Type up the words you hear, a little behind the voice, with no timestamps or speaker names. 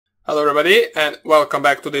Hello everybody and welcome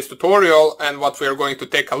back to this tutorial, and what we are going to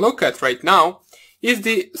take a look at right now is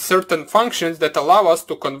the certain functions that allow us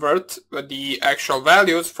to convert the actual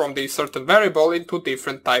values from the certain variable into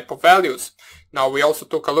different type of values. Now we also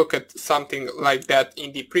took a look at something like that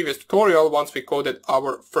in the previous tutorial once we coded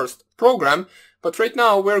our first program, but right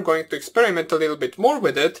now we're going to experiment a little bit more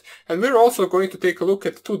with it, and we're also going to take a look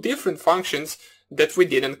at two different functions that we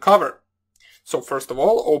didn't cover. So first of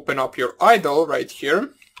all, open up your idle right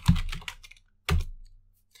here.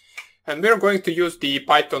 And we're going to use the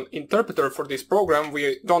Python interpreter for this program.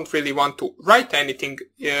 We don't really want to write anything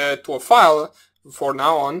to a file for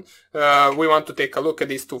now on. We want to take a look at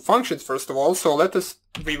these two functions first of all. So let us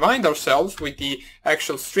remind ourselves with the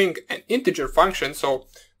actual string and integer function. So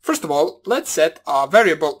first of all, let's set a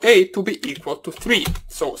variable a to be equal to 3.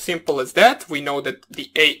 So simple as that. We know that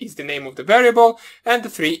the a is the name of the variable and the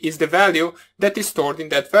 3 is the value that is stored in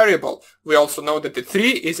that variable. We also know that the 3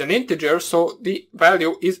 is an integer, so the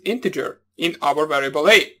value is integer in our variable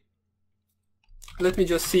a. Let me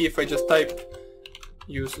just see if I just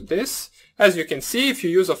use this. As you can see, if you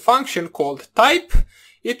use a function called type,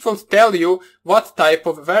 it will tell you what type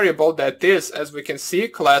of variable that is. As we can see,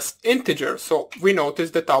 class integer. So we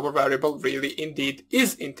notice that our variable really indeed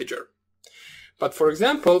is integer. But for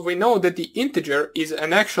example, we know that the integer is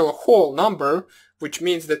an actual whole number, which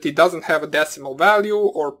means that it doesn't have a decimal value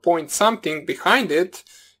or point something behind it.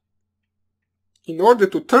 In order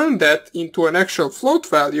to turn that into an actual float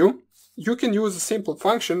value, you can use a simple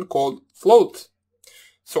function called float.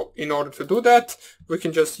 So in order to do that, we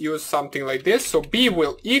can just use something like this. So b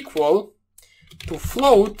will equal to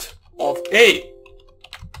float of a.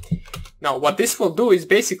 Now what this will do is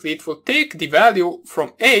basically it will take the value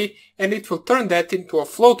from a and it will turn that into a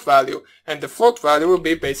float value. And the float value will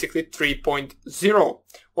be basically 3.0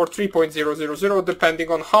 or 3.000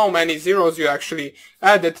 depending on how many zeros you actually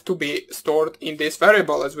added to be stored in this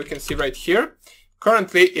variable. As we can see right here,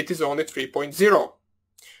 currently it is only 3.0.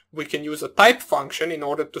 We can use a type function in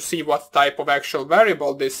order to see what type of actual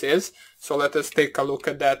variable this is. So let us take a look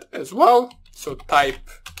at that as well. So type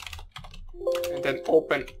and then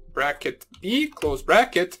open bracket b, close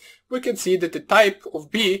bracket. We can see that the type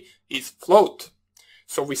of b is float.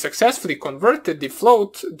 So we successfully converted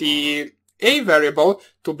the a variable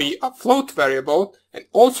to be a float variable and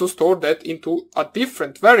also stored that into a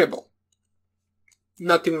different variable.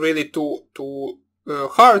 Nothing really too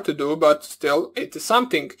hard to do, but still it is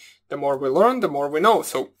something. The more we learn, the more we know.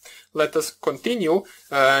 So let us continue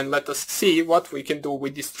and let us see what we can do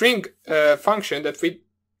with the string function that we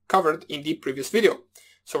covered in the previous video.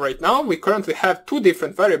 So right now we currently have two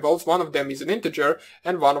different variables. One of them is an integer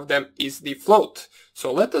and one of them is the float.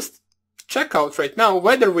 So let us check out right now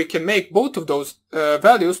whether we can make both of those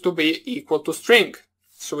values to be equal to string.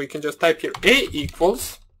 So we can just type here a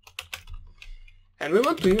equals, and we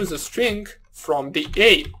want to use a string from the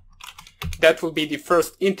a. That will be the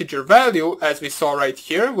first integer value as we saw right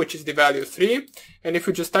here, which is the value 3. And if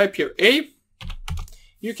we just type here a,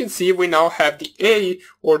 you can see we now have the a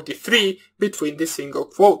or the 3 between the single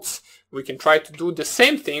quotes. We can try to do the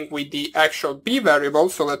same thing with the actual b variable.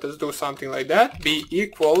 So let us do something like that. B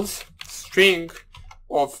equals string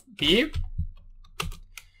of b.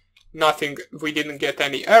 Nothing, we didn't get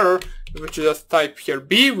any error. We just type here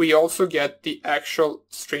b, we also get the actual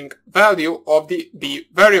string value of the b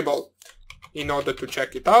variable. In order to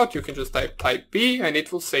check it out, you can just type b and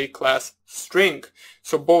it will say class string.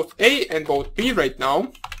 So both a and both b right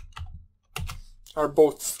now are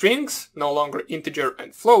both strings, no longer integer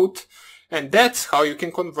and float, and that's how you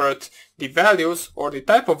can convert the values or the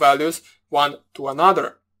type of values one to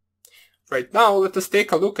another. Right now, let us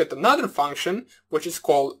take a look at another function, which is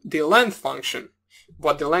called the length function.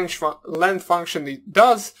 What the length function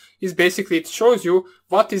does is basically it shows you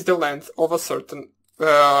what is the length of a certain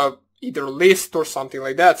either list or something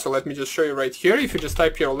like that. So let me just show you right here. If you just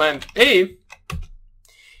type here length a,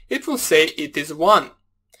 it will say it is 1.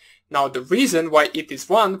 Now the reason why it is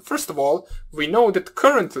 1, first of all, we know that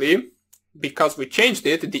currently, because we changed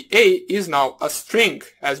it, the a is now a string,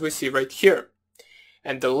 as we see right here.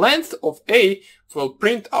 And the length of a will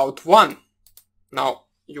print out 1. Now,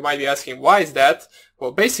 you might be asking, why is that?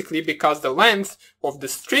 Well, basically because the length of the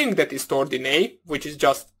string that is stored in a, which is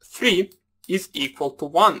just 3, is equal to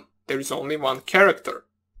 1. There is only one character.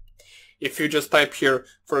 If you just type here,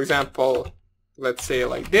 for example, let's say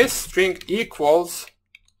like this, string equals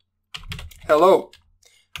hello.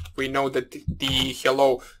 We know that the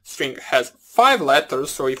hello string has 5 letters,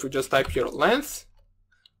 so if you just type here length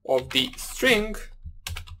of the string,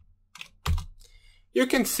 you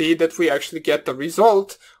can see that we actually get the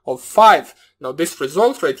result of 5. Now this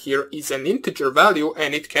result right here is an integer value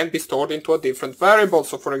and it can be stored into a different variable.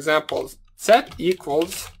 So for example, set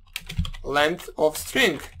equals length of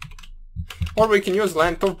string. Or we can use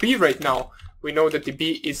length of b right now. We know that the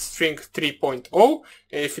b is string 3.0,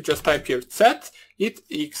 and if you just type here set, it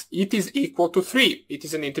is equal to 3. It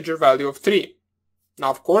is an integer value of 3.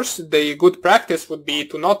 Now of course the good practice would be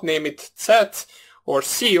to not name it set or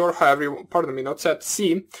c, or however you, pardon me, not set,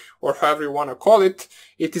 c, or however you want to call it.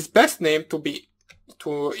 It is best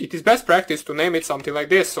practice to name it something like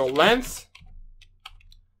this. So length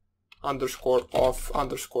underscore of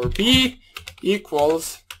underscore b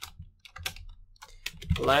equals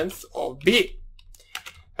length of b.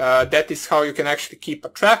 That is how you can actually keep a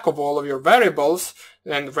track of all of your variables,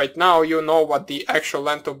 and right now you know what the actual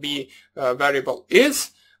length of b variable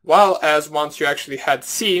is, while as once you actually had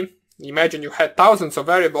c, imagine you had thousands of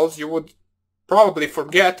variables, you would probably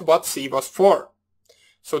forget what c was for.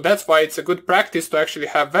 So that's why it's a good practice to actually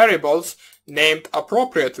have variables named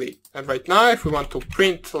appropriately. And right now if we want to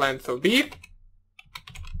print length of b,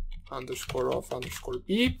 underscore of underscore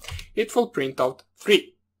b, it will print out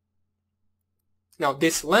 3. Now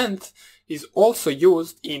this length is also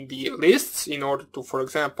used in the lists in order to, for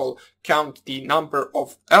example, count the number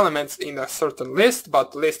of elements in a certain list,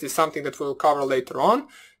 but list is something that we'll cover later on.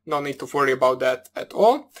 No need to worry about that at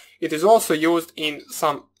all. It is also used in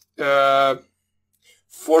some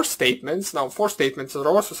for statements. Now for statements are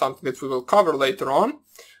also something that we will cover later on.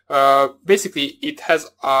 Basically it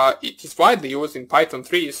is widely used in Python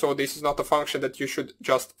 3, so this is not a function that you should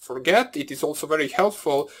just forget. It is also very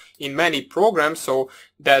helpful in many programs, so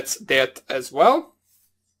that's that as well.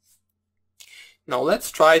 Now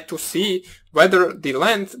let's try to see whether the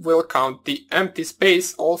length will count the empty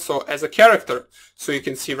space also as a character. So you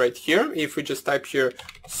can see right here, if we just type here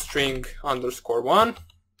string underscore 1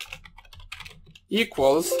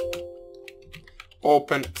 equals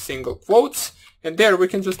open single quotes, and there we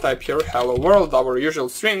can just type here hello world, our usual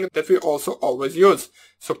string that we also always use.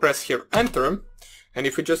 So press here enter, and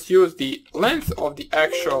if we just use the length of the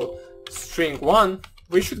actual string 1,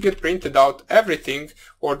 we should get printed out everything,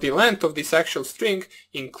 or the length of this actual string,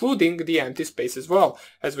 including the empty space as well.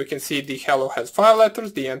 As we can see, the hello has 5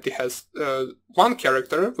 letters, the empty has 1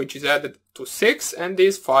 character, which is added to 6, and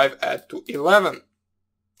these 5 add to 11.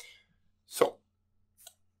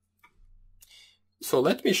 So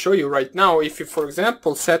let me show you right now, if you, for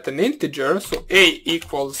example, set an integer, so a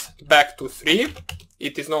equals back to 3,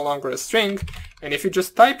 it is no longer a string, and if you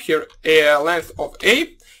just type here a length of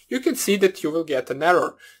a, you can see that you will get an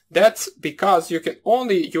error. That's because you can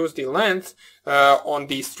only use the length on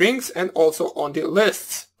the strings and also on the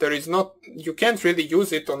lists. You can't really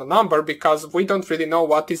use it on a number because we don't really know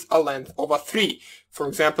what is a length of a 3. For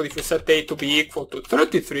example, if you set a to be equal to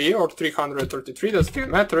 33 or 333, doesn't really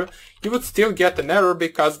matter, you would still get an error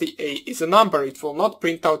because the a is a number. It will not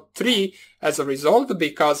print out 3 as a result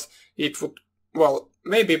because it would, well,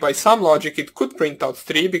 maybe by some logic it could print out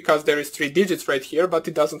 3 because there is 3 digits right here, but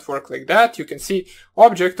it doesn't work like that. You can see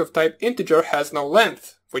object of type integer has no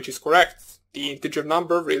length, which is correct. The integer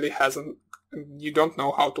number really hasn't, you don't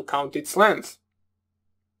know how to count its length.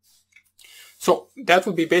 So that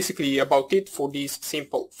would be basically about it for these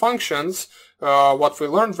simple functions. What we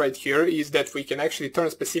learned right here is that we can actually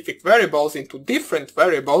turn specific variables into different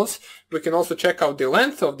variables. We can also check out the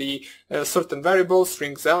length of the certain variables,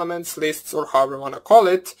 strings, elements, lists, or however you want to call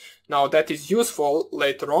it. Now that is useful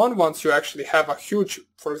later on once you actually have a huge,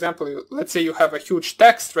 for example, let's say you have a huge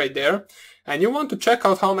text right there and you want to check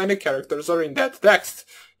out how many characters are in that text.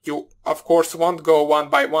 You of course won't go one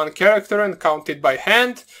by one character and count it by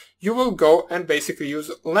hand. You will go and basically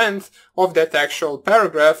use length of that actual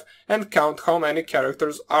paragraph and count how many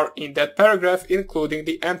characters are in that paragraph, including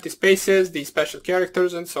the empty spaces, the special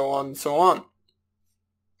characters, and so on and so on.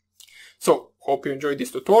 So, hope you enjoyed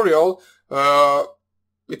this tutorial.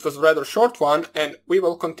 It was a rather short one, and we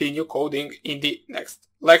will continue coding in the next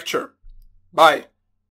lecture. Bye!